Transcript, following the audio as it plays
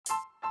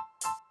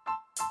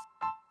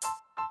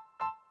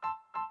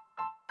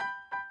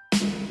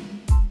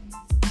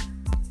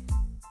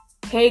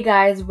Hey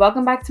guys,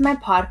 welcome back to my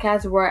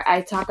podcast where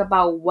I talk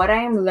about what I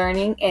am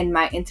learning in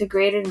my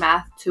Integrated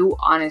Math 2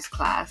 Honors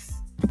class.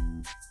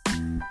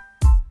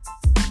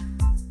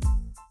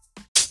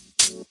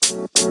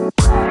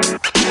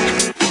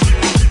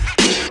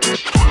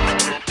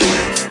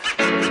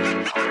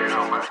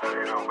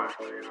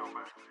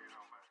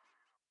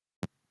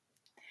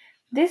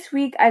 This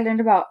week I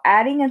learned about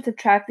adding and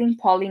subtracting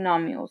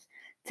polynomials.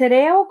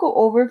 Today I will go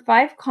over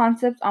 5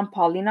 concepts on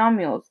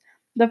polynomials.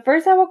 The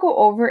first I will go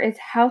over is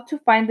how to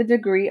find the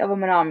degree of a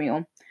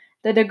monomial.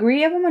 The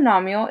degree of a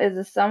monomial is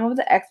the sum of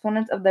the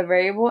exponents of the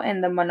variable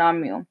in the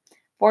monomial.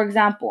 For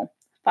example,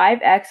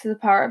 5x to the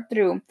power of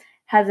 3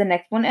 has an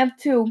exponent of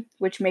 2,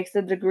 which makes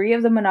the degree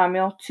of the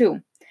monomial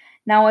 2.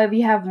 Now if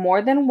you have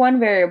more than one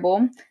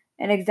variable,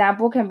 an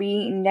example can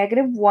be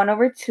negative 1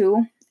 over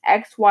 2,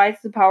 xy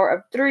to the power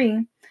of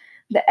 3.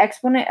 The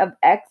exponent of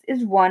x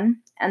is 1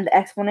 and the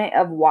exponent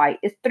of y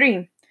is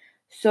 3.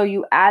 So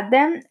you add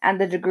them and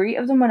the degree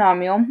of the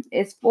monomial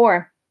is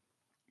 4.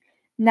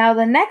 Now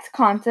the next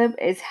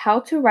concept is how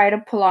to write a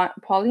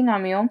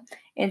polynomial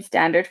in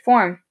standard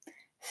form.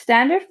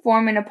 Standard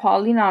form in a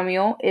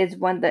polynomial is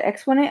when the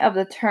exponent of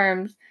the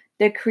terms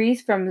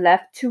decrease from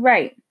left to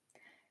right.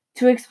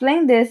 To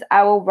explain this,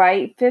 I will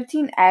write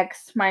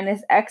 15x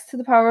minus x to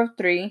the power of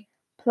 3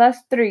 plus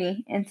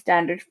 3 in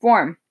standard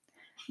form.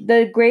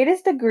 The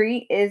greatest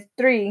degree is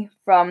 3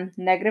 from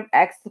negative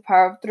x to the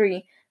power of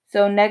 3,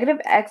 so negative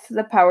x to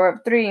the power of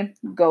 3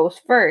 goes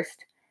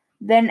first.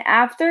 Then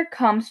after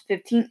comes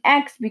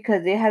 15x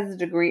because it has a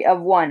degree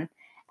of 1,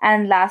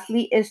 and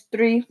lastly is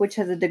 3 which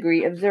has a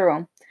degree of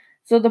 0.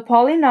 So the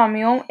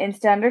polynomial in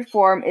standard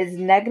form is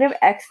negative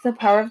x to the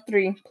power of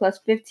 3 plus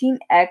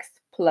 15x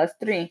plus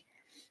 3.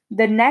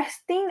 The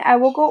next thing I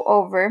will go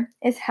over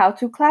is how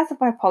to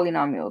classify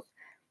polynomials.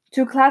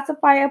 To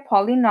classify a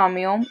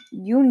polynomial,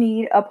 you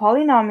need a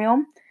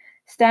polynomial,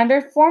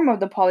 standard form of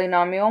the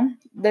polynomial,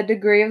 the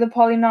degree of the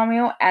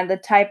polynomial, and the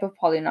type of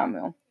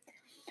polynomial.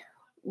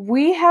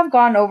 We have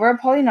gone over a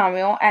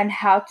polynomial and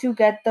how to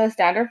get the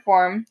standard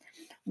form.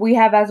 We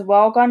have as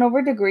well gone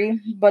over degree,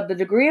 but the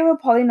degree of a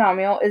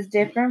polynomial is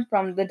different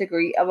from the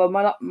degree of a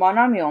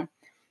monomial.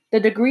 The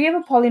degree of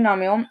a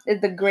polynomial is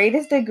the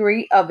greatest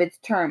degree of its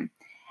term.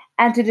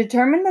 And to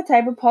determine the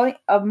type of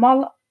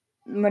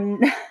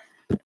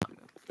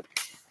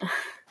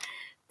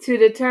To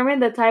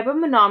determine the type of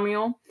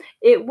monomial,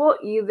 it will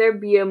either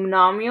be a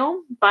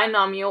monomial,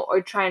 binomial,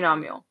 or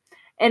trinomial.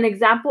 An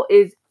example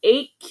is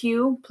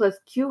 8q plus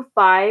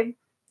q5,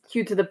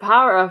 q to the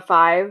power of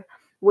 5,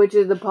 which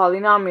is the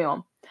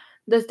polynomial.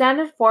 The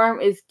standard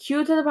form is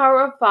q to the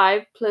power of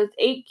 5 plus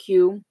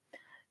 8q.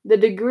 The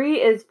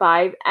degree is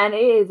 5, and it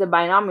is a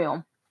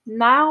binomial.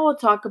 Now we'll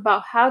talk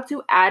about how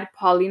to add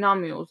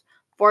polynomials.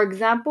 For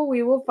example,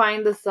 we will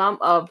find the sum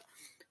of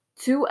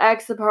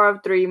 2x to the power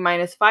of 3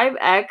 minus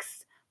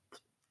 5x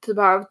to the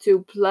power of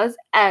 2 plus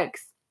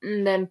x,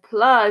 and then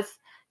plus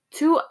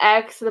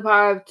 2x to the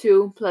power of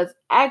 2 plus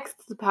x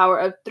to the power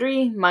of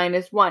 3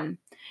 minus 1.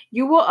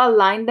 You will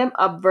align them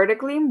up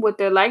vertically with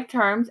their like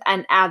terms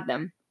and add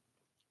them.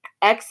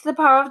 X to the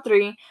power of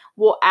 3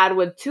 will add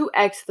with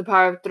 2x to the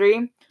power of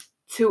 3.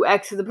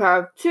 2x to the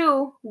power of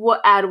 2 will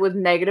add with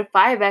negative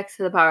 5x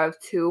to the power of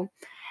 2.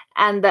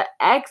 And the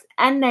x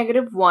and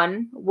negative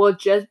 1 will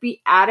just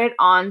be added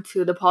on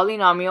to the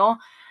polynomial,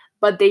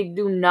 but they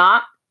do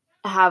not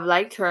have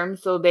like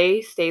terms, so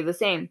they stay the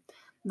same.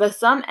 The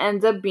sum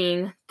ends up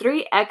being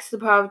 3x to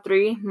the power of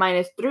 3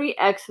 minus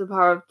 3x to the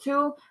power of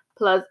 2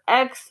 plus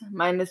x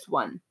minus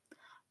 1.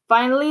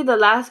 Finally, the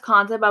last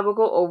concept I will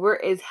go over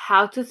is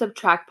how to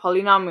subtract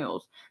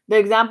polynomials. The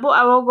example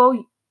I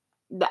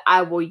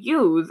will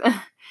use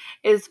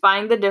is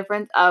find the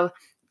difference of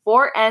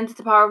 4n to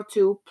the power of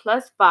 2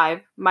 plus 5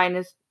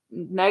 minus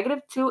negative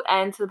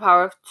 2n to the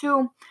power of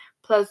 2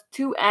 plus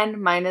 2n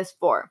minus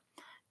 4.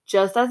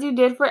 Just as you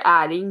did for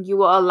adding, you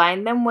will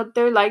align them with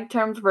their like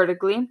terms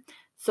vertically.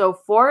 So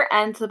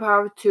 4n to the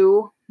power of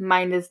 2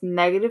 minus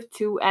negative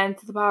 2n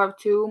to the power of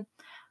 2,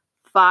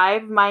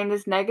 5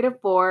 minus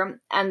negative 4,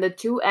 and the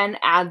 2n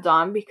adds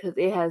on because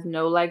it has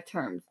no like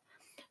terms.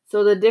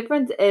 So the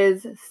difference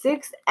is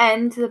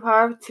 6n to the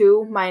power of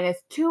 2 minus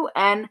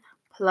 2n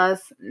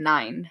plus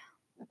 9.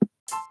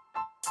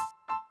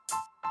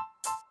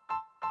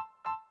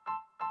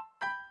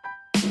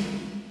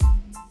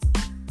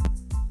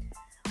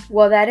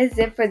 Well, that is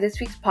it for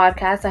this week's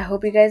podcast. I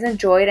hope you guys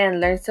enjoyed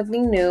and learned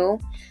something new.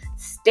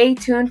 Stay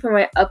tuned for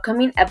my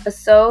upcoming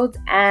episodes,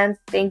 and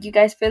thank you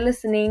guys for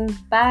listening.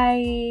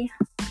 Bye.